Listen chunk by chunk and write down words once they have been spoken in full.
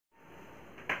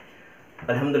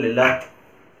अल्हम्दुलिल्लाह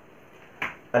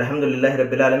अल्हम्दुलिल्लाहि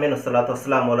रब्बिल आलमीन वस्सलातु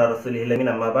वस्सलामु अला रसूलिहिल अमीन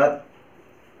अम्मा बाद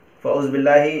फ़अऊज़ु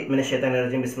बिल्लाहि मिनश शैतानिर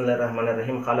रजीम बिस्मिल्लाहिर रहमानिर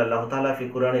रहीम क़ाल अल्लाहु तआला फ़ी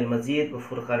क़ुरानिल मजीद व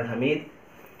फ़ुरक़ानिल हमीद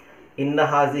इन्ना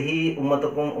हाज़िही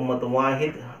उम्मतुकुम उम्मतुन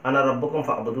वाहिद अना रब्बुकुम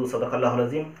फ़अबुदू सदक़ल्लाहुल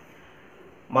अज़ीम।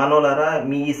 మానవులారా,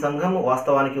 మీ ఈ సంఘము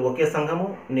వాస్తవానికి ఒకే సంఘము,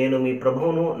 నేను మీ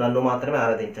ప్రభువును, నన్ను మాత్రమే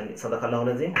ఆరాధించండి.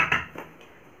 సదఖల్లాహుల్ అజీమ్.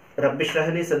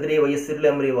 రబ్బిష్రహ్లీ సద్రీ వయస్సిర్లీ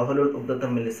అమ్రీ వహలుల్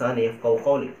ఉక్దతం మిన్ లిసానీ యఫ్ఖహూ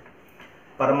ఖౌలీ.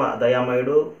 పరమ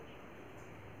దయామయుడు,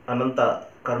 అనంత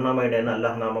కరుణామయుడైన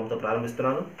అల్లాహ్ నామంతో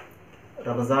ప్రారంభిస్తున్నాను.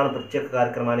 రంజాన్ ప్రత్యేక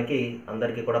కార్యక్రమానికి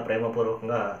అందరికీ కూడా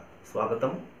ప్రేమపూర్వకంగా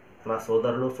స్వాగతం. నా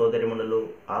సోదరులు సోదరిమణులు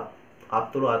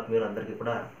ఆప్తులు ఆత్మీయులు అందరికీ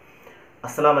కూడా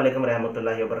అస్సలాము అలైకుం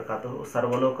రహమతుల్లాహి వబరకాతుహు.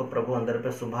 సర్వలోక ప్రభు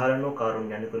అందరిపై శుభాలను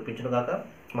కారుణ్యాన్ని కురిపించునుగాక.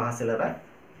 మహాశిలరా,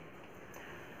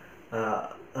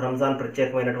 రంజాన్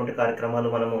ప్రత్యేకమైనటువంటి కార్యక్రమాలు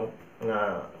మనము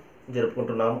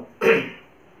జరుపుకుంటున్నాము.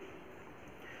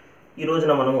 ఈ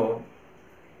రోజున మనము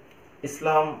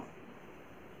ఇస్లాం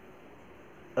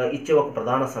ఇచ్చే ఒక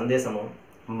ప్రధాన సందేశము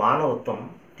మానవత్వం.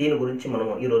 దీని గురించి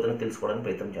మనము ఈ రోజున తెలుసుకోవడానికి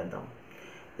ప్రయత్నం చేద్దాం.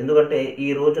 ఎందుకంటే ఈ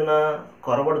రోజున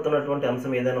కొరబడుతున్నటువంటి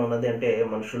అంశం ఏదైనా ఉన్నది అంటే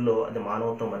మనుషుల్లో అది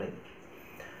మానవత్వం అనేది.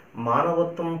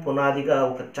 మానవత్వం పునాదిగా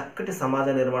ఒక చక్కటి సమాజ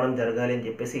నిర్మాణం జరగాలి అని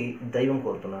చెప్పేసి దైవం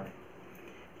కోరుతున్నాడు.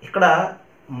 ఇక్కడ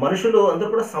మనుషులు అందరూ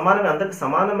కూడా సమానమే, అందరికి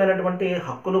సమానమైనటువంటి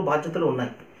హక్కులు బాధ్యతలు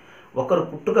ఉన్నాయి. ఒకరు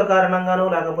పుట్టుక కారణంగానో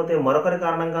లేకపోతే మరొకరి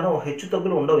కారణంగానో హెచ్చు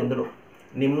తగ్గులు ఉండవు. ఇందులో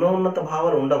నిమ్నోన్నత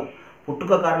భావాలు ఉండవు.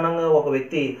 పుట్టుక కారణంగా ఒక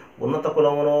వ్యక్తి ఉన్నత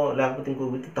కులమునో లేకపోతే ఇంకో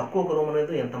వ్యక్తి తక్కువ కులం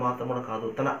అనేది ఎంత మాత్రం కూడా కాదు.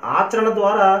 తన ఆచరణ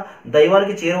ద్వారా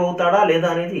దైవానికి చేరువవుతాడా లేదా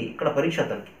అనేది ఇక్కడ పరీక్ష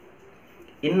అతనికి.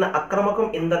 ఇన్న అక్రమకం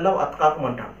ఇందల్లా అత్కాకం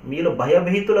అంటాడు. మీరు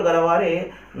భయభీతులు గలవారే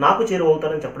నాకు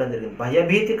చేరువవుతారని చెప్పడం జరిగింది.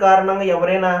 భయభీతి కారణంగా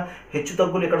ఎవరైనా హెచ్చు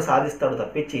తగ్గులు ఇక్కడ సాధిస్తాడు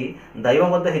తప్పించి,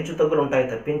 దైవం వద్ద హెచ్చు తగ్గులు ఉంటాయి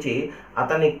తప్పించి,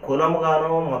 అతని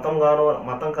కులముగానో మతం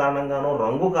కారణంగానో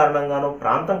రంగు కారణంగానో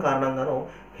ప్రాంతం కారణంగానో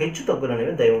హెచ్చు తగ్గులు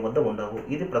అనేవి దైవం వద్ద ఉండవు.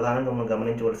 ఇది ప్రధానంగా మనం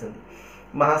గమనించవలసింది.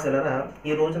 మహాశిలరా,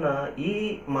 ఈ రోజున ఈ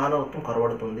మానవత్వం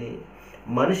కొరవడుతుంది.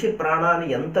 మనిషి ప్రాణాన్ని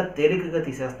ఎంత తేలికగా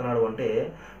తీసేస్తున్నాడు అంటే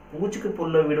పూచికి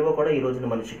పుల్ల విలువ కూడా ఈ రోజున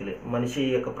మనిషి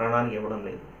యొక్క ప్రాణానికి ఇవ్వడం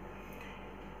లేదు.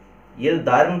 ఏదో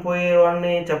దారిని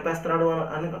పోయేవాడిని చంపేస్తున్నాడు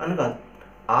అని కాదు,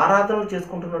 ఆరాధనలు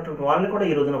చేసుకుంటున్నటువంటి వాళ్ళని కూడా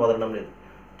ఈ రోజున వదలడం లేదు.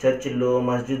 చర్చిల్లో,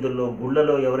 మస్జిదుల్లో,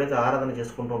 గుళ్ళలో ఎవరైతే ఆరాధన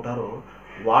చేసుకుంటూ ఉంటారో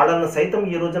వాళ్ళను సైతం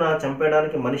ఈ రోజున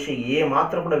చంపేయడానికి మనిషి ఏ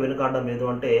మాత్రం కూడా వెనుకాడడం లేదు.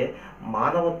 అంటే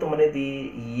మానవత్వం అనేది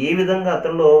ఏ విధంగా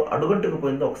అతనిలో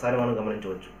అడుగంటుకుపోయిందో ఒకసారి మనం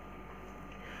గమనించవచ్చు.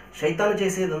 శైతాను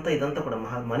చేసేదంతా ఇదంతా కూడా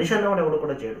మనిషి అన్నవాడు ఎవడు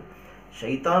కూడా చేయడు.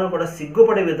 శైతాను కూడా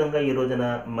సిగ్గుపడే విధంగా ఈ రోజున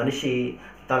మనిషి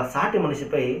తన సాటి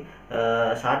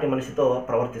మనిషితో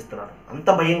ప్రవర్తిస్తున్నాడు. అంత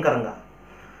భయంకరంగా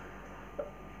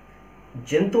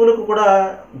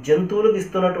జంతువులకు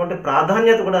ఇస్తున్నటువంటి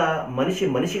ప్రాధాన్యత కూడా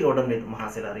మనిషికి ఇవ్వడం లేదు.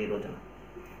 మహాశిలారు, ఈ రోజున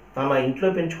తన ఇంట్లో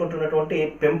పెంచుకుంటున్నటువంటి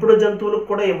పెంపుడు జంతువులకు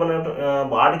కూడా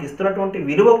వాడికి ఇస్తున్నటువంటి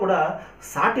విలువ కూడా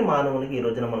సాటి మానవునికి ఈ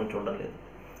రోజున మనం చూడడం లేదు.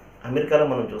 అమెరికాలో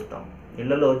మనం చూస్తాం,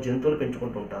 ఇళ్లలో జంతువులు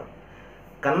పెంచుకుంటుంటారు.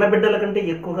 కన్నబిడ్డల కంటే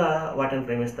ఎక్కువగా వాటిని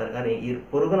ప్రేమిస్తారు. కానీ ఈ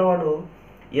పొరుగునవాడు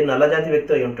ఈ నల్లజాతి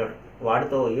వ్యక్తి అయి ఉంటాడు,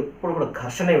 వాడితో ఎప్పుడు కూడా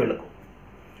ఘర్షణే వీళ్ళకు.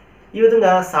 ఈ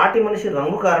విధంగా సాటి మనిషి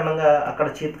రంగు కారణంగా అక్కడ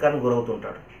చీత్కారానికి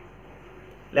గురవుతుంటాడు.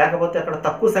 లేకపోతే అక్కడ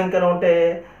తక్కువ సంఖ్యలో ఉంటే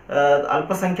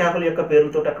అల్పసంఖ్యాకుల యొక్క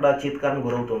పేర్లతో అక్కడ చీత్కారానికి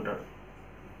గురవుతూ ఉంటాడు.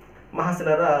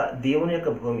 మహాశిలారా, దేవుని యొక్క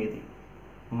భూమి ఇది.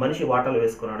 మనిషి వాటలు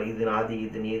వేసుకున్నాడు, ఇది నాది,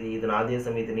 ఇది నీది, ఇది నా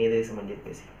దేశం, ఇది నీ దేశం అని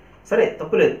చెప్పేసి. సరే,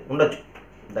 తప్పులేదు, ఉండొచ్చు.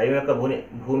 దైవం యొక్క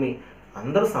భూమి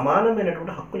అందరూ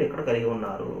సమానమైనటువంటి హక్కులు ఎక్కడ కలిగి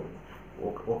ఉన్నారు.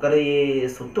 ఒకరి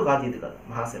సొత్తు కాదు, ఇది కాదు.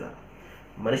 మహాశిలారా,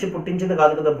 మనిషి పుట్టించింది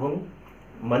కాదు కదా భూమి,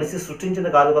 మనిషి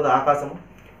సృష్టించింది కాదు కదా ఆకాశము.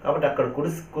 కాబట్టి అక్కడ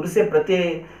కురిసే ప్రతి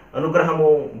అనుగ్రహము,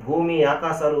 భూమి,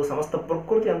 ఆకాశాలు, సమస్త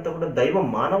ప్రకృతి అంతా కూడా దైవం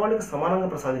మానవాళికి సమానంగా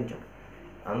ప్రసాదించాడు.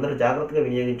 అందరూ జాగ్రత్తగా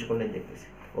వినియోగించుకోండి అని చెప్పేసి.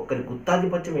 ఒకరి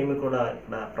గుత్తాధిపత్యం ఏమి కూడా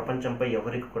ఇక్కడ ప్రపంచంపై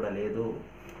ఎవరికి కూడా లేదు.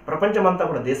 ప్రపంచం అంతా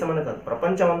కూడా, దేశమనే కాదు,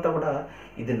 ప్రపంచం అంతా కూడా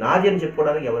ఇది నాది అని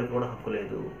చెప్పుకోవడానికి ఎవరికి కూడా హక్కు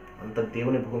లేదు. అంత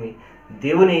దేవుని భూమి,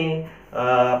 దేవుని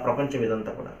ప్రపంచం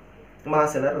ఇదంతా కూడా.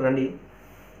 మహాశిలారా, రండి,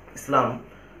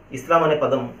 ఇస్లాం అనే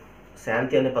పదం,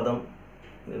 శాంతి అనే పదం,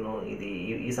 నేను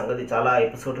ఈ సంగతి చాలా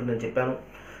ఎపిసోడ్లు నేను చెప్పాను.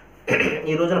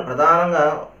 ఈ రోజున ప్రధానంగా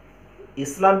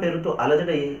ఇస్లాం పేరుతో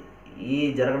అలజడి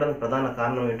జరగడానికి ప్రధాన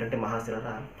కారణం ఏంటంటే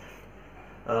మహాశిలారా,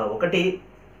 ఒకటి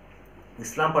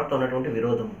ఇస్లాం పట్ల ఉన్నటువంటి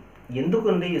విరోధం.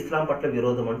 ఎందుకండి ఇస్లాం పట్ల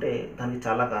విరోధం అంటే దానికి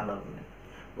చాలా కారణాలు ఉన్నాయి.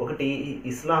 ఒకటి,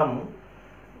 ఇస్లాం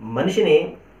మనిషిని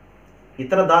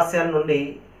ఇతర దాస్యాల నుండి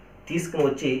తీసుకుని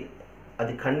వచ్చి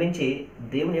అది ఖండించి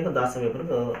దేవుని యొక్క దాస్యం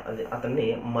వైపుకు అతన్ని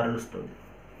మరలుస్తుంది.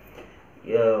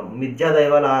 మిథ్యా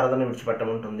దైవాల ఆరాధన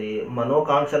విడిచిపెట్టమంటుంది,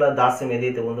 మనోకాంక్షల దాస్యం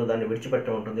ఏదైతే ఉందో దాన్ని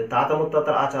విడిచిపెట్టమంటుంది, తాత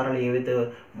ముత్తాతల ఆచారాలు ఏవైతే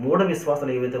మూఢ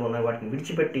విశ్వాసాలు ఏవైతే ఉన్నాయో వాటిని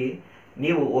విడిచిపెట్టి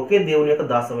నీవు ఒకే దేవుని యొక్క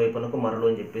దాస వైపునకు మరలు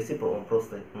అని చెప్పేసి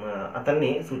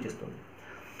అతన్ని సూచిస్తుంది.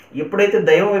 ఎప్పుడైతే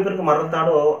దైవం వైపునకు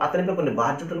మరలుతాడో అతనిపై కొన్ని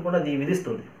బాధ్యతలు కూడా అది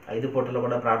విధిస్తుంది. 5 పూటలు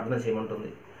కూడా ప్రార్థన చేయమంటుంది,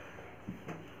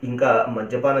 ఇంకా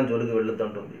మద్యపానం జోలికి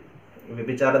వెళ్ళొద్దంటుంది,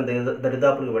 వ్యభిచారం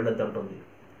దరిదాపులకు వెళ్ళొద్దంటుంది,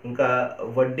 ఇంకా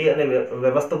వడ్డీ అనే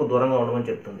వ్యవస్థకు దూరంగా ఉండమని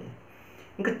చెప్తుంది.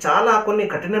 ఇంకా చాలా కొన్ని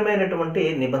కఠినమైనటువంటి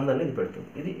నిబంధనలు ఇది పెడుతుంది.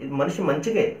 ఇది మనిషి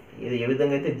మంచిగా ఇది ఏ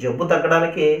విధంగా అయితే జబ్బు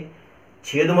తగ్గడానికి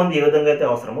చేదు మంది ఏ విధంగా అయితే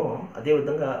అవసరమో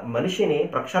అదేవిధంగా మనిషిని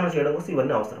ప్రక్షాళన చేయడం కోసం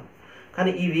ఇవన్నీ అవసరం.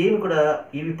 కానీ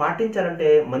ఇవి పాటించాలంటే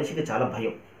మనిషికి చాలా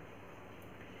భయం.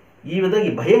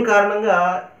 ఈ భయం కారణంగా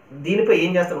దీనిపై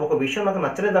ఏం చేస్తాను, ఒక విషయం నాకు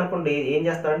నచ్చలేదు అనుకోండి, ఏం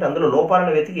చేస్తానంటే అందులో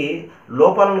లోపాలను వెతికి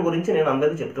లోపాలను గురించి నేను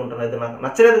అందరికీ చెప్తూ ఉంటాను. అది నాకు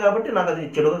నచ్చలేదు కాబట్టి నాకు అది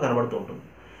చెడుగా కనబడుతూ ఉంటుంది.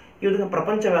 ఈ విధంగా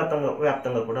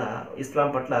వ్యాప్తంగా కూడా ఇస్లాం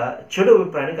పట్ల చెడు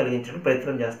అభిప్రాయాన్ని కలిగించడం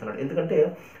ప్రయత్నం చేస్తున్నాడు. ఎందుకంటే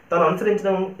తను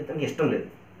అనుసరించడం ఇతనికి ఇష్టం లేదు,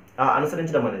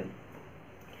 అనుసరించడం అనేది.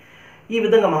 ఈ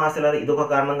విధంగా మహాశిలాలు ఇదొక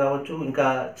కారణం కావచ్చు. ఇంకా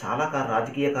చాలా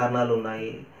రాజకీయ కారణాలు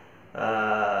ఉన్నాయి.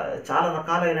 చాలా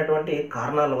రకాలైనటువంటి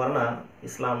కారణాల వలన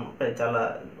ఇస్లాంపై చాలా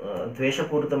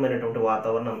ద్వేషపూరితమైనటువంటి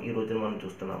వాతావరణం ఈ రోజున మనం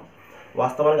చూస్తున్నాం.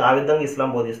 వాస్తవానికి ఆ విధంగా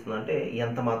ఇస్లాం బోధిస్తుంది అంటే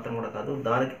ఎంత మాత్రం కూడా కాదు,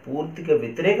 దానికి పూర్తిగా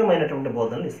వ్యతిరేకమైనటువంటి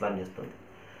బోధనలు ఇస్లాం చేస్తుంది.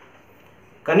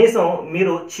 కనీసం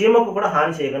మీరు చీమకు కూడా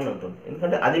హాని చేయగలని ఉంటుంది.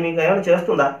 ఎందుకంటే అది మీకు ఏమైనా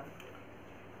చేస్తుందా,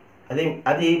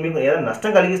 అది మీకు ఏదైనా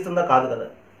నష్టం కలిగిస్తుందా? కాదు కదా.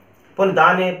 పోనీ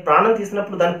దాని ప్రాణం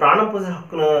తీసినప్పుడు దాని ప్రాణం పోసే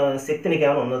హక్కున శక్తి నీకు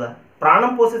ఏమైనా ఉన్నదా?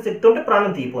 ప్రాణం పోసే శక్తి ఉంటే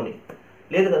ప్రాణం తీయిపోని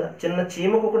లేదు కదా. చిన్న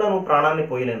చీమకు కూడా నువ్వు ప్రాణాన్ని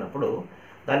పోయలేనప్పుడు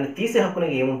దాన్ని తీసే హక్కు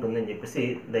నీకు ఏముంటుంది అని చెప్పేసి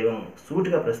దైవం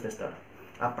సూటిగా ప్రశ్నిస్తాడు.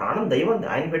 ఆ ప్రాణం దైవం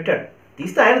ఆయన పెట్టాడు,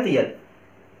 తీస్తే ఆయన తీయాలి.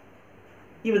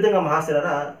 ఈ విధంగా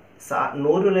మహాశిలరా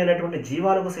నోరు లేనటువంటి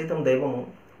జీవాలకు సైతం దైవము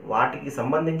వాటికి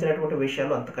సంబంధించినటువంటి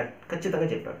విషయాలు అంత ఖచ్చితంగా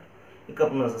చెప్పాడు. ఇక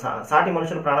సాటి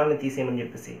మనుషుల ప్రాణాన్ని తీసేయమని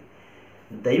చెప్పేసి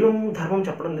దైవం ధర్మం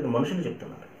చెప్పడం లేదు, మనుషులు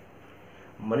చెప్తున్నారు.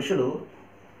 మనుషులు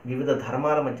వివిధ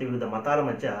ధర్మాల మధ్య వివిధ మతాల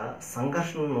మధ్య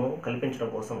సంఘర్షణను కల్పించడం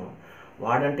కోసం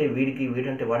వాడంటే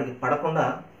వీడంటే వాడికి పడకుండా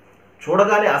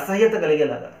చూడగానే అసహ్యత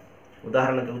కలిగేలాగా,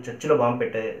 ఉదాహరణకు చర్చిలో బాంబు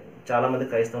పెట్టే చాలామంది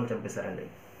క్రైస్తవులు చంపేశారండి.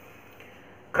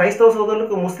 క్రైస్తవ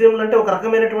సోదరులకు ముస్లింలు అంటే ఒక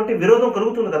రకమైనటువంటి విరోధం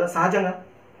కలుగుతుంది కదా సహజంగా.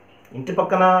 ఇంటి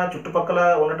పక్కన చుట్టుపక్కల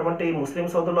ఉన్నటువంటి ముస్లిం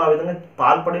సోదరులు ఆ విధంగా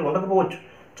పాల్పడి ఉండకపోవచ్చు,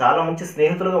 చాలా మంచి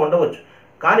స్నేహితులుగా ఉండవచ్చు.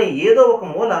 కానీ ఏదో ఒక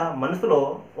మూల మనసులో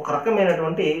ఒక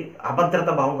రకమైనటువంటి అభద్రత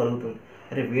భావం కలుగుతుంది.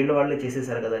 అరే వాళ్ళే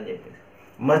చేసేసారు కదా అని చెప్పేసి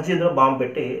మస్జిద్లో బాంబు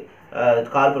పెట్టి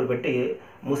కాల్పులు పెట్టి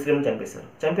ముస్లింలు చంపేశారు.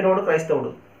 చంపినవాడు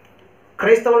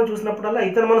క్రైస్తవులను చూసినప్పుడల్లా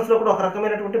ఇతని మనసులో కూడా ఒక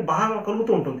రకమైనటువంటి భావం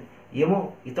కలుగుతూ ఉంటుంది. ఏమో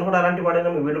ఇతను కూడా అలాంటి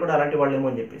వాడేమో, వీళ్ళు కూడా అలాంటి వాళ్ళేమో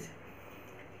అని చెప్పేసి.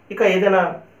 ఇక ఏదైనా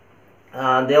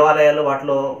దేవాలయాల్లో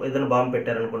వాటిలో ఏదైనా బాంబు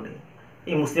పెట్టారనుకోండి,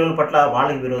 ఈ ముస్లింల పట్ల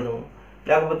వాళ్ళకి విరోధం,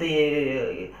 లేకపోతే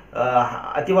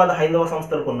అతివాద హైందవ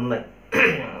సంస్థలు కొన్ని ఉన్నాయి.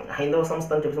 హైందవ సంస్థ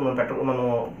అని చెప్పేసి మనం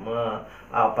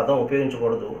ఆ పదం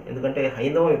ఉపయోగించకూడదు. ఎందుకంటే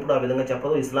హైందవం ఎప్పుడు ఆ విధంగా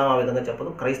చెప్పదు, ఇస్లాం ఆ విధంగా చెప్పదు,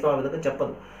 క్రైస్తవం ఆ విధంగా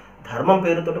చెప్పదు. ధర్మం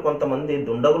పేరుతోటి కొంతమంది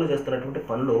దుండగులు చేస్తున్నటువంటి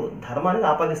పనులు ధర్మానికి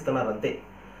ఆపాదిస్తున్నారు అంతే.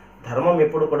 ధర్మం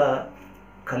ఎప్పుడు కూడా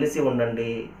కలిసి ఉండండి,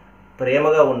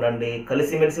 ప్రేమగా ఉండండి,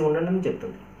 కలిసిమెలిసి ఉండండి అని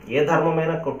చెప్తుంది. ఏ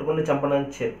ధర్మమైనా కొట్టుకుని చంపనని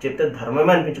చెప్తే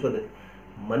ధర్మమే అనిపించుకోదు,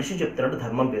 మనిషి చెప్తున్నట్టు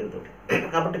ధర్మం పేరుతోటి.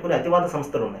 కాబట్టి కొన్ని అతివాద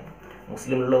సంస్థలు ఉన్నాయి,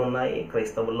 ముస్లింలలో ఉన్నాయి,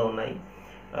 క్రైస్తవుల్లో ఉన్నాయి,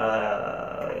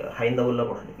 హైందవుల్లో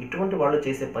కూడా. ఇటువంటి వాళ్ళు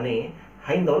చేసే పని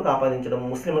హైందవులకు ఆపాదించడం,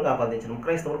 ముస్లింలకు ఆపాదించడం,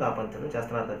 క్రైస్తవులకు ఆపాదించడం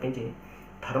చేస్తున్నారు తప్పించి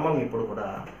ధర్మం ఇప్పుడు కూడా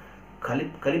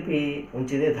కలిపి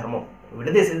ఉంచేదే ధర్మం,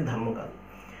 విడదీసేది ధర్మం కాదు.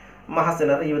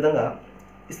 మహాశిలారా, ఈ విధంగా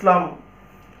ఇస్లాం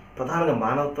ప్రధానంగా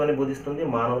మానవత్వాన్ని బోధిస్తుంది,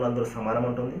 మానవులందరూ సమానం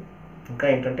అంటుంది. ఇంకా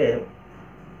ఏంటంటే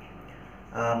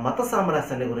మత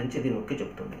సామరస్యాన్ని గురించి ఇది నొక్కి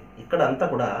చెప్తుంది. ఇక్కడ అంతా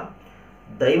కూడా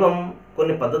దైవం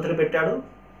కొన్ని పద్ధతులు పెట్టాడు,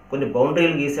 కొన్ని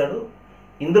బౌండరీలు గీశాడు.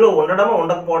 ఇందులో ఉండడమో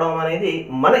ఉండకపోవడం అనేది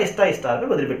మన ఇష్టాలపై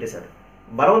వదిలిపెట్టేశాడు.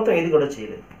 బలవంతం ఏది కూడా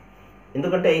చేయలేదు.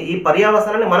 ఎందుకంటే ఈ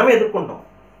పర్యావసనాన్ని మనమే ఎదుర్కొంటాం.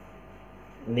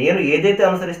 నేను ఏదైతే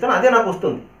అనుసరిస్తానో అదే నాకు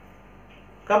వస్తుంది.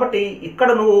 కాబట్టి ఇక్కడ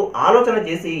నువ్వు ఆలోచన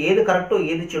చేసి ఏది కరెక్టో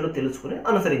ఏది చెడు తెలుసుకుని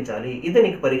అనుసరించాలి. ఇదే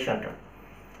నీకు పరీక్ష అంటాడు.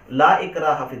 లా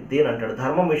ఇక్రాహ ఫిద్దీన్ అంటాడు.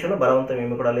 ధర్మం విషయంలో బలవంతం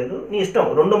ఏమి కూడా లేదు, నీ ఇష్టం.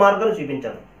 2 మార్గాలు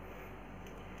చూపించాను.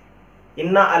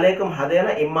 ఇన్నా అలేకం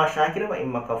హదేనా ఇమ్మా షాకిర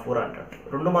ఇమ్మా కఫూర్ అంటాడు.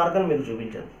 2 మార్గాలు మీకు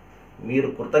చూపించాను. మీరు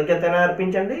కృతజ్ఞత అయినా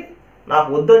అర్పించండి, నాకు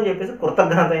వద్దు అని చెప్పేసి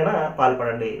కృతజ్ఞత అయినా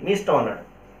పాల్పడండి, మీ ఇష్టం అన్నాడు.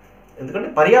 ఎందుకంటే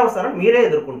పర్యావసనాన్ని మీరే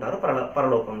ఎదుర్కొంటారు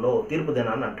పరలోకంలో తీర్పు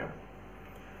దినాన్ని అంటాడు.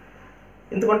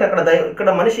 ఎందుకంటే అక్కడ ఇక్కడ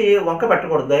మనిషి వంక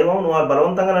పెట్టకూడదు. దైవం నువ్వు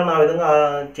బలవంతంగా నన్ను ఆ విధంగా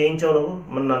చేయించావు,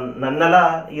 నువ్వు నన్నెలా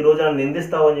ఈ రోజు నన్ను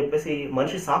నిందిస్తావు అని చెప్పేసి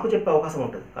మనిషి సాకు చెప్పే అవకాశం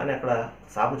ఉంటుంది. కానీ అక్కడ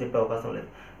సాకు చెప్పే అవకాశం లేదు.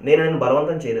 నేను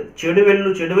బలవంతం చేయలేదు.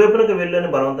 చెడు వైపునకు వెళ్ళు అని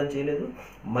బలవంతం చేయలేదు.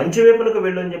 మంచి వైపునకు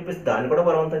వెళ్ళు అని చెప్పేసి దాన్ని కూడా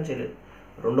బలవంతం చేయలేదు.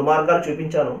 2 మార్గాలు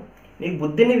చూపించాను, నీకు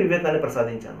బుద్ధిని వివేకాన్ని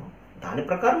ప్రసాదించాను, దాని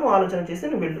ప్రకారం నువ్వు ఆలోచన చేసి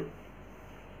నువ్వు వెళ్ళు,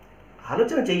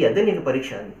 ఆలోచన చెయ్యి, అదే నీకు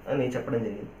పరీక్ష అని చెప్పడం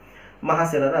జరిగింది.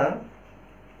 మహాశిలరా,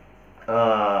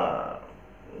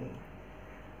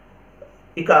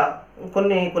 ఇక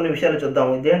కొన్ని విషయాలు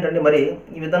చూద్దాము. ఇదేంటంటే మరి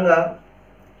ఈ విధంగా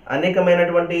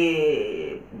అనేకమైనటువంటి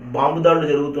బాంబు దాడులు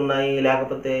జరుగుతున్నాయి,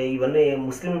 లేకపోతే ఇవన్నీ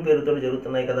ముస్లిం పేరుతో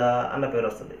జరుగుతున్నాయి కదా అన్న పేరు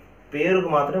వస్తుంది. పేరుకు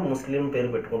మాత్రమే ముస్లిం పేరు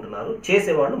పెట్టుకుంటున్నారు.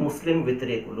 చేసేవాళ్ళు ముస్లిం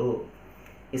వ్యతిరేకులు,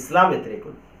 ఇస్లాం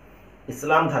వ్యతిరేకులు.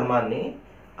 ఇస్లాం ధర్మాన్ని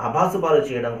అభాసుపాలు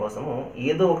చేయడం కోసము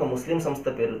ఏదో ఒక ముస్లిం సంస్థ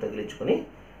పేరు తగిలించుకొని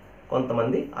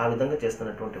కొంతమంది ఆ విధంగా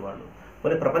చేస్తున్నటువంటి వాళ్ళు.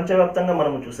 మరి ప్రపంచవ్యాప్తంగా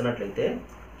మనం చూసినట్లయితే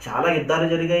చాలా యుద్ధాలు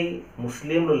జరిగాయి,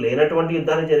 ముస్లింలు లేనటువంటి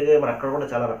యుద్ధాలు జరిగాయి. మరి అక్కడ కూడా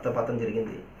చాలా రక్తపాతం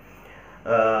జరిగింది.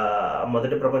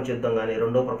 మొదటి ప్రపంచ యుద్ధం కానీ,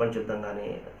 రెండో ప్రపంచ యుద్ధం కానీ,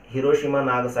 హిరోషిమా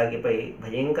నాగసాకిపై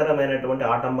భయంకరమైనటువంటి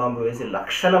ఆటం బాంబు వేసి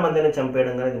లక్షల మందిని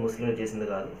చంపేయడం కానీ ఇది ముస్లింలు చేసింది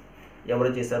కాదు.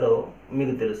 ఎవరు చేశారో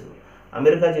మీకు తెలుసు.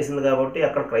 అమెరికా చేసింది కాబట్టి,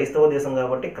 అక్కడ క్రైస్తవ దేశం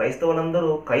కాబట్టి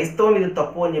క్రైస్తవులందరూ క్రైస్తవం ఇది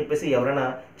తప్పు అని చెప్పేసి ఎవరైనా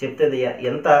చెప్తే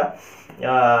ఎంత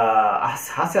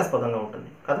హాస్యాస్పదంగా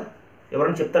ఉంటుంది కదా.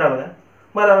 ఎవరైనా చెప్తారు అలాగా.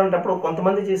 మరి అలాంటప్పుడు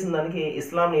కొంతమంది చేసిన దానికి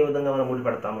ఇస్లాంని ఏ విధంగా మనం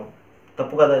ముడిపెడతాము?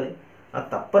 తప్పు కదా అది. ఆ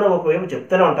తప్పని ఒకవైపు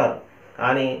చెప్తూనే ఉంటారు,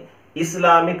 కానీ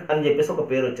ఇస్లామిక్ అని చెప్పేసి ఒక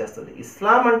పేరు వచ్చేస్తుంది.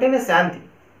 ఇస్లాం అంటేనే శాంతి.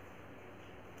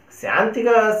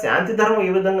 శాంతి ధర్మం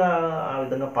ఏ విధంగా ఆ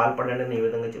విధంగా పాల్పడండి అని ఏ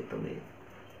విధంగా చెప్తుంది?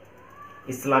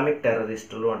 ఇస్లామిక్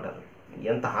టెర్రరిస్టులు అంటారు.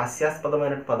 ఎంత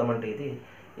హాస్యాస్పదమైన పదం అంటే ఇది.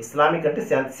 ఇస్లామిక్ అంటే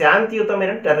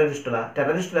శాంతియుతమైన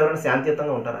టెర్రరిస్టులు ఎవరైనా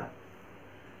శాంతియుతంగా ఉంటారా?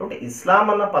 కాబట్టి ఇస్లాం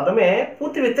అన్న పదమే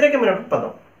పూర్తి వ్యతిరేకమైనటువంటి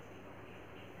పదం.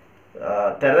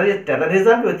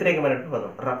 టెర్రరిజానికి వ్యతిరేకమైనటువంటి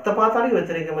పదం, రక్తపాతానికి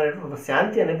వ్యతిరేకమైనటువంటి పదం.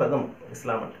 శాంతి అనే పదం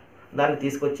ఇస్లాం అంటే. దాన్ని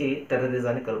తీసుకొచ్చి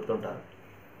టెర్రరిజాన్ని కలుపుతుంటారు.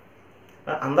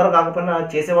 అందరూ కాకపోయినా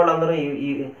చేసేవాళ్ళు అందరూ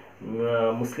ఈ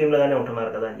ముస్లింలుగానే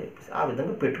ఉంటున్నారు కదా అని చెప్పేసి ఆ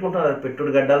విధంగా పెట్టుకుంటున్నారు.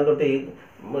 పెట్టుడు గడ్డాలతోటి.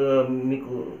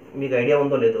 మీకు ఐడియా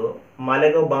ఉందో లేదో,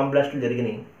 మాలేగావ్ బాంబ్ బ్లాస్టులు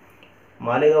జరిగినాయి.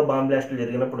 మాలేగావ్ బాంబ్ బ్లాస్టులు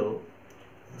జరిగినప్పుడు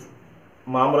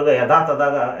మామూలుగా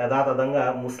యథాతథంగా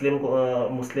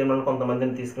ముస్లింలను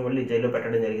కొంతమందిని తీసుకుని వెళ్ళి జైల్లో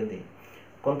పెట్టడం జరిగింది.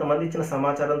 కొంతమంది ఇచ్చిన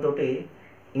సమాచారంతో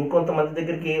ఇంకొంతమంది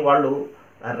దగ్గరికి వాళ్ళు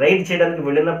రైడ్ చేయడానికి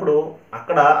వెళ్ళినప్పుడు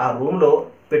అక్కడ ఆ రూమ్లో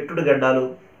పెట్టుడు గడ్డాలు,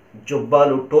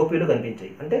 జుబ్బాలు, టోపీలు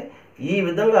కనిపించాయి. అంటే ఈ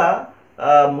విధంగా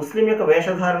ముస్లిం యొక్క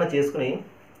వేషధారణ చేసుకుని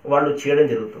వాళ్ళు చేయడం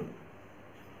జరుగుతుంది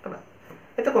అక్కడ.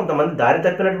 అయితే కొంతమంది దారి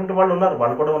తప్పినటువంటి వాళ్ళు ఉన్నారు,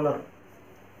 వాళ్ళు కూడా ఉన్నారు.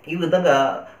 ఈ విధంగా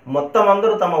మొత్తం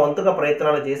అందరూ తమ వంతుగా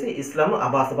ప్రయత్నాలు చేసి ఇస్లాంను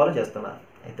అభాసపాలు చేస్తున్నారు.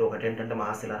 అయితే ఒకటి ఏంటంటే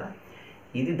మహాశిలారా,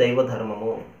 ఇది దైవ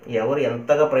ధర్మము. ఎవరు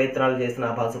ఎంతగా ప్రయత్నాలు చేసినా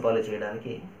అభాసపాలు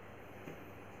చేయడానికి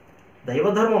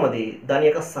దైవధర్మం అది. దాని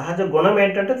యొక్క సహజ గుణం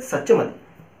ఏంటంటే సత్యం అది.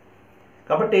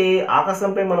 కాబట్టి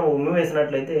ఆకాశంపై మనం ఉమ్మి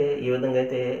వేసినట్లయితే ఏ విధంగా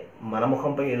అయితే మన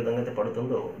ముఖంపై ఏ విధంగా అయితే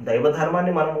పడుతుందో,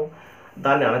 దైవధర్మాన్ని మనము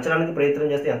దాన్ని అణచడానికి ప్రయత్నం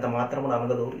చేస్తే ఎంత మాత్రం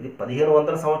అనగదు. ఇది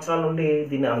 1500 సంవత్సరాల నుండి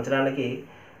దీన్ని అణచడానికి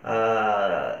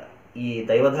ఈ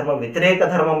దైవధర్మ వ్యతిరేక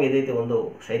ధర్మం ఏదైతే ఉందో,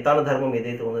 శైతాను ధర్మం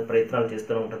ఏదైతే ఉందో ప్రయత్నాలు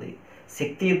చేస్తూనే ఉంటుంది.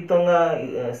 శక్తియుక్తంగా,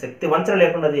 శక్తి వంచన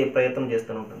లేకుండా అది ప్రయత్నం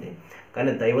చేస్తూనే ఉంటుంది.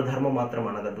 కానీ దైవధర్మం మాత్రం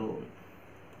అనగదు.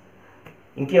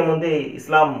 ఇంకేముంది,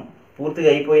 ఇస్లాం పూర్తిగా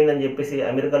అయిపోయిందని చెప్పేసి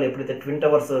అమెరికాలో ఎప్పుడైతే ట్విన్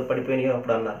టవర్స్ పడిపోయినాయో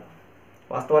అప్పుడు అన్నారు.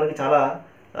 వాస్తవానికి చాలా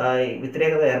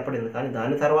వ్యతిరేకత ఏర్పడింది. కానీ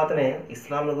దాని తర్వాతనే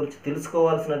ఇస్లాం గురించి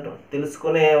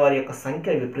తెలుసుకునే వారి యొక్క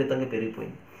సంఖ్య విపరీతంగా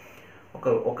పెరిగిపోయింది.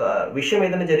 ఒక విషయం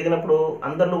ఏదైనా జరిగినప్పుడు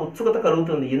అందరిలో ఉత్సుకత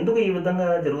కలుగుతుంది. ఎందుకు ఈ విధంగా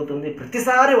జరుగుతుంది?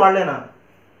 ప్రతిసారి వాళ్ళేనా?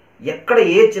 ఎక్కడ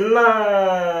ఏ చిన్న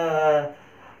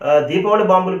దీపావళి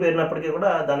బాంబులు పేరినప్పటికీ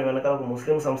కూడా దాని వెనక ఒక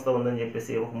ముస్లిం సంస్థ ఉందని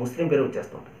చెప్పేసి ఒక ముస్లిం పేరు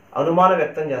వచ్చేస్తుంటుంది. అనుమానం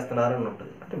వ్యక్తం చేస్తున్నారని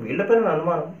ఉంటుంది. అంటే వీళ్ళపైన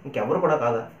అనుమానం, ఇంకెవరు కూడా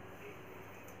కాదా?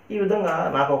 ఈ విధంగా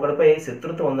నాకు ఒకటిపై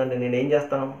శత్రుత్వం ఉందండి, నేనేం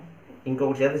చేస్తాను?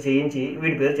 ఇంకొకటి చేత చేయించి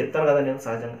వీడి పేరు చెప్తాను కదా నేను.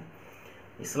 సహజంగా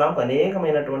ఇస్లాంకు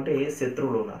అనేకమైనటువంటి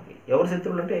శత్రువులు ఉన్నారు. ఎవరు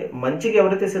శత్రువులు అంటే, మంచికి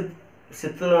ఎవరైతే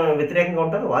వ్యతిరేకంగా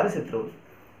ఉంటారో వారి శత్రువులు.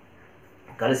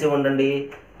 కలిసి ఉండండి,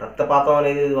 రక్తపాతం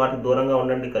అనేది వాటికి దూరంగా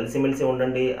ఉండండి, కలిసిమెలిసి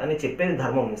ఉండండి అని చెప్పేది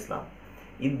ధర్మం ఇస్లాం.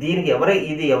 దీనికి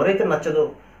ఎవరైతే నచ్చదో,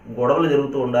 గొడవలు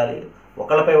జరుగుతూ ఉండాలి,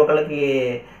 ఒకరిపై ఒకరికి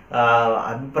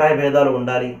అభిప్రాయ భేదాలు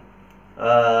ఉండాలి,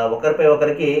 ఒకరిపై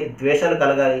ఒకరికి ద్వేషాలు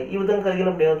కలగాలి. ఈ విధంగా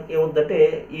కలిగినప్పుడు ఏమవుతుందంటే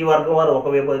ఈ వర్గం వారు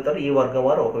ఒకవైపు అవుతారు, ఈ వర్గం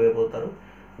వారు ఒకవైపు అవుతారు.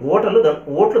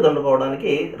 ఓట్లు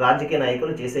దండుకోవడానికి రాజకీయ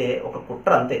నాయకులు చేసే ఒక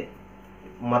కుట్ర అంతే.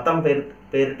 మతం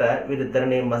పేరిట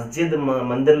వీరిద్దరిని, మస్జిద్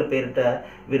మందిర్ల పేరిట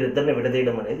వీరిద్దరిని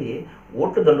విడదీయడం అనేది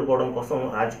ఓట్లు దండుకోవడం కోసం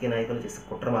రాజకీయ నాయకులు చేసే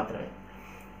కుట్ర మాత్రమే.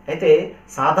 అయితే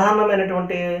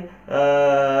సాధారణమైనటువంటి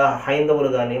హైందవులు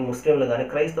కానీ, ముస్లింలు కానీ,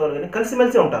 క్రైస్తవులు కానీ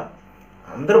కలిసిమెలిసి ఉంటారు,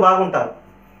 అందరూ బాగుంటారు.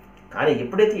 కానీ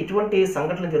ఎప్పుడైతే ఇటువంటి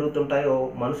సంఘటనలు జరుగుతుంటాయో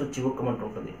మనసు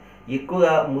చివుక్కుమంటుంటుంది.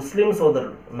 ఎక్కువగా ముస్లిం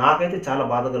సోదరులు నాకైతే చాలా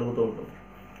బాధ కలుగుతూ ఉంటుంది.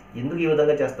 ఎందుకు ఈ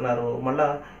విధంగా చేస్తున్నారు? మళ్ళీ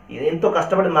ఎంతో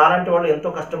కష్టపడి నాలాంటి వాళ్ళు ఎంతో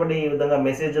కష్టపడి ఈ విధంగా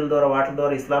మెసేజ్ల ద్వారా వాటి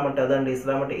ద్వారా ఇస్లాం అంటే అదండి,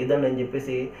 ఇస్లాం అంటే ఇదండి అని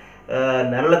చెప్పేసి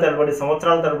నెలల తరబడి,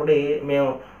 సంవత్సరాల తరబడి మేము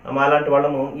మాలాంటి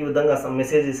వాళ్ళము ఈ విధంగా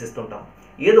మెసేజెస్ ఇస్తుంటాం.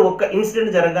 ఏదో ఒక్క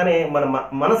ఇన్సిడెంట్ జరగగానే మన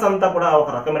మనసు అంతా కూడా ఒక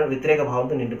రకమైన వ్యతిరేక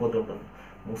భావంతో నిండిపోతుంటుంది.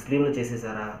 ముస్లింలు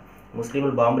చేసేసారా,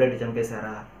 ముస్లింలు బాంబులెట్టి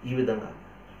చంపేశారా, ఈ విధంగా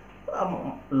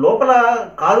లోపల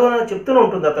కాదు అని చెప్తూనే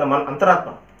ఉంటుంది అతను మన అంతరాత్మ.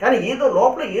 కానీ ఏదో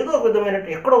లోపల ఏదో ఒక విధమైన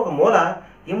ఎక్కడో ఒక మూల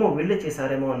ఏమో వీళ్ళే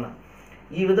చేశారేమో అన్న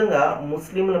ఈ విధంగా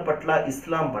ముస్లింల పట్ల,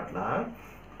 ఇస్లాం పట్ల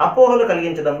అపోహలు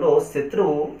కలిగించడంలో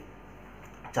శత్రువు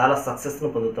చాలా సక్సెస్ను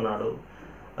పొందుతున్నాడు,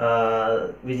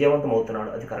 విజయవంతం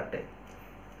అవుతున్నాడు. అది కరెక్టే.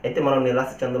 అయితే మనం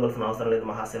నిరాశ చెందవలసిన అవసరం లేదు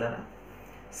మహాశిలారా.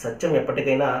 సత్యం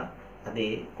ఎప్పటికైనా అది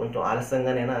కొంచెం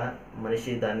ఆలస్యంగానైనా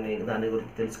మనిషి దాని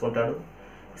గురించి తెలుసుకుంటాడు.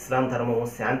 ఇస్లాం ధర్మము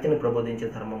శాంతిని ప్రబోధించే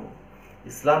ధర్మము.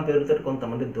 ఇస్లాం పేరుతో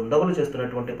కొంతమంది దుండగులు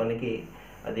చేస్తున్నటువంటి పనికి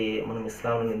అది మనం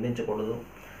ఇస్లాంను నిందించకూడదు.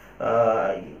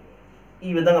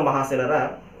 ఈ విధంగా మహాశిలారా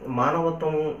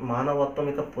మానవత్వం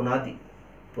యొక్క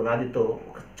పునాదితో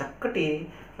ఒక చక్కటి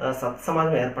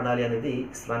సత్సమాజం ఏర్పడాలి అనేది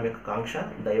ఇస్లాం యొక్క కాంక్ష.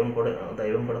 దైవం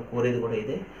కూడా కోరేది కూడా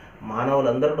ఇదే.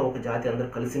 మానవులందరూ ఒక జాతి, అందరూ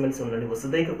కలిసిమెలిసి ఉండండి,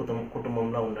 వసుదైక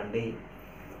కుటుంబంలో ఉండండి,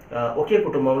 ఒకే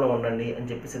కుటుంబంలో ఉండండి అని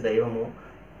చెప్పేసి దైవము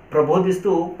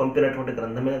ప్రబోధిస్తూ పంపినటువంటి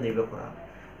గ్రంథమే దైవఖురాన్.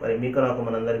 మరి మీకు నాకు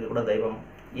మనందరికీ కూడా దైవం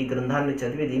ఈ గ్రంథాన్ని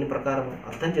చదివి దీని ప్రకారం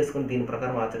అర్థం చేసుకుని దీని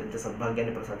ప్రకారం ఆచరించే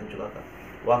సద్భాగ్యాన్ని ప్రసాదించుగాక.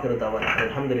 వాకిరు దావానా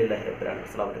అల్హమ్దులిల్లాహి రబ్బిల్ ఆలమీన్.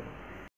 అస్సలాము అలైకుం.